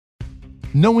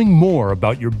Knowing more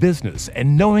about your business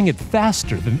and knowing it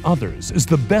faster than others is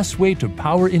the best way to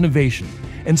power innovation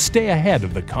and stay ahead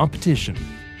of the competition.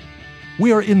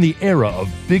 We are in the era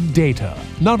of big data,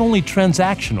 not only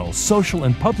transactional, social,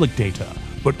 and public data,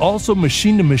 but also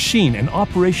machine-to-machine and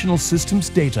operational systems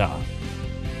data.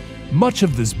 Much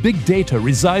of this big data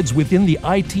resides within the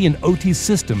IT and OT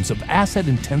systems of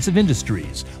asset-intensive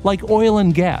industries like oil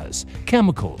and gas,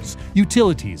 chemicals,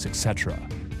 utilities, etc.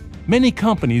 Many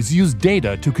companies use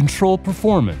data to control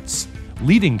performance.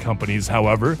 Leading companies,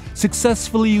 however,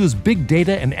 successfully use big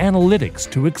data and analytics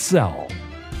to excel.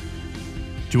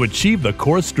 To achieve the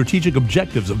core strategic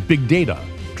objectives of big data,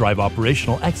 drive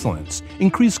operational excellence,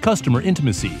 increase customer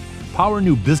intimacy, power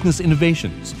new business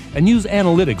innovations, and use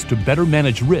analytics to better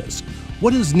manage risk,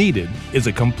 what is needed is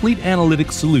a complete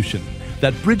analytics solution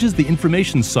that bridges the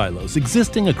information silos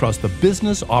existing across the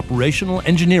business, operational,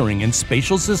 engineering, and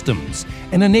spatial systems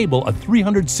and enable a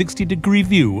 360-degree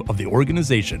view of the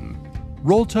organization.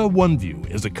 Rolta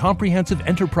OneView is a comprehensive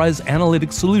enterprise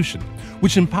analytics solution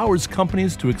which empowers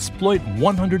companies to exploit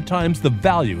 100 times the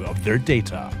value of their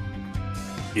data.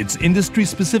 Its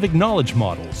industry-specific knowledge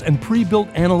models and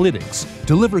pre-built analytics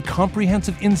deliver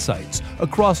comprehensive insights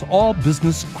across all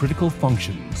business-critical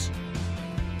functions.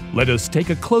 Let us take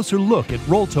a closer look at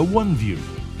Rolta OneView.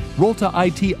 Rolta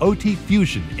IT/OT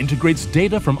Fusion integrates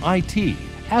data from IT,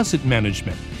 asset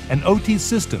management, and OT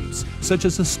systems, such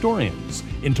as historians,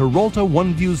 into Rolta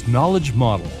OneView's knowledge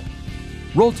model.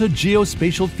 Rolta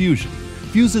Geospatial Fusion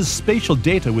fuses spatial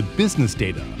data with business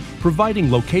data, providing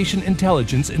location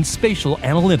intelligence and spatial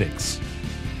analytics.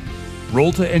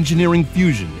 Rolta Engineering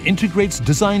Fusion integrates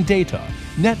design data,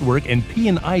 network, and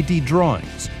P&ID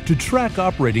drawings to track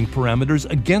operating parameters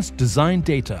against design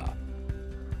data.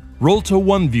 Rolta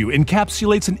OneView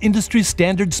encapsulates an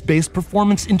industry-standard space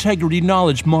performance integrity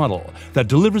knowledge model that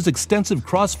delivers extensive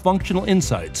cross-functional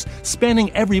insights spanning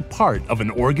every part of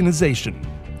an organization.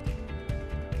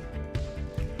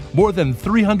 More than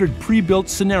 300 pre-built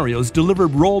scenarios deliver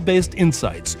role-based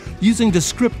insights using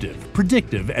descriptive,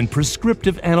 predictive, and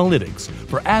prescriptive analytics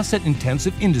for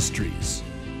asset-intensive industries.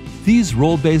 These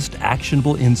role-based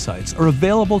actionable insights are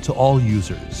available to all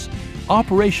users,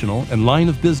 operational and line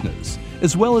of business,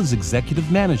 as well as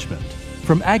executive management,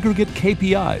 from aggregate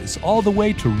KPIs all the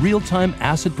way to real-time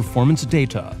asset performance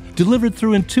data, delivered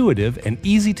through intuitive and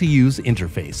easy-to-use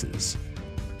interfaces.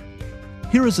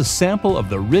 Here is a sample of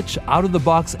the rich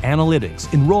out-of-the-box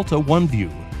analytics in Rolta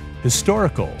OneView: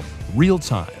 historical,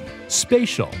 real-time,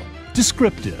 spatial,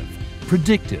 descriptive,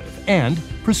 predictive, and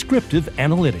prescriptive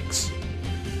analytics.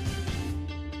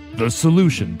 The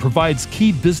solution provides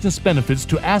key business benefits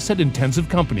to asset-intensive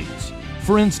companies.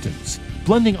 For instance,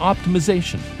 blending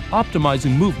optimization,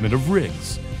 optimizing movement of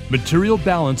rigs, material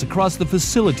balance across the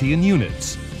facility and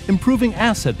units, improving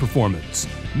asset performance,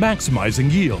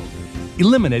 maximizing yield,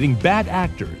 eliminating bad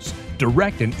actors,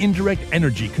 direct and indirect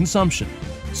energy consumption,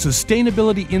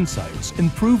 sustainability insights,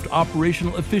 improved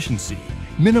operational efficiency,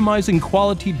 minimizing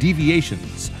quality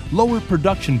deviations, lower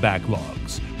production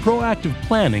backlogs, proactive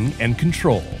planning and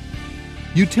control.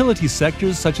 Utility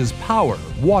sectors such as power,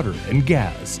 water, and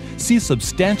gas see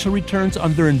substantial returns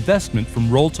on their investment from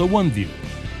Rolta OneView,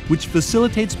 which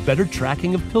facilitates better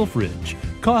tracking of pilferage,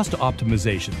 cost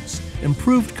optimizations,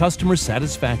 improved customer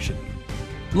satisfaction,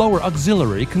 lower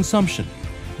auxiliary consumption,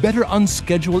 better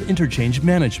unscheduled interchange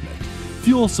management,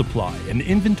 fuel supply and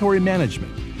inventory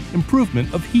management,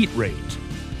 improvement of heat rate.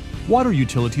 Water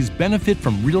utilities benefit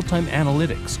from real-time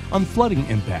analytics on flooding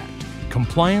impact,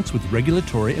 compliance with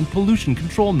regulatory and pollution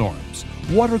control norms,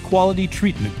 water quality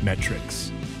treatment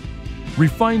metrics.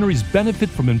 Refineries benefit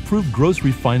from improved gross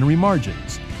refinery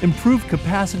margins, improved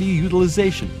capacity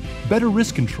utilization, better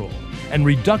risk control, and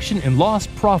reduction in lost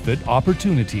profit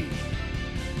opportunity.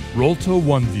 Rolta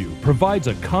OneView provides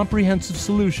a comprehensive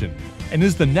solution and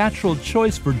is the natural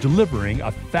choice for delivering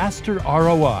a faster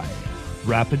ROI,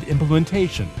 rapid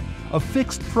implementation, a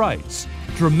fixed price,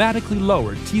 dramatically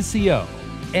lower TCO,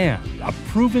 and a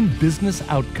proven business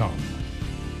outcome.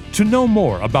 To know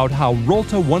more about how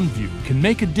Rolta OneView can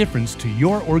make a difference to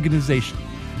your organization,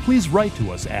 please write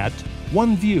to us at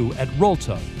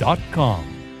oneview@rolta.com.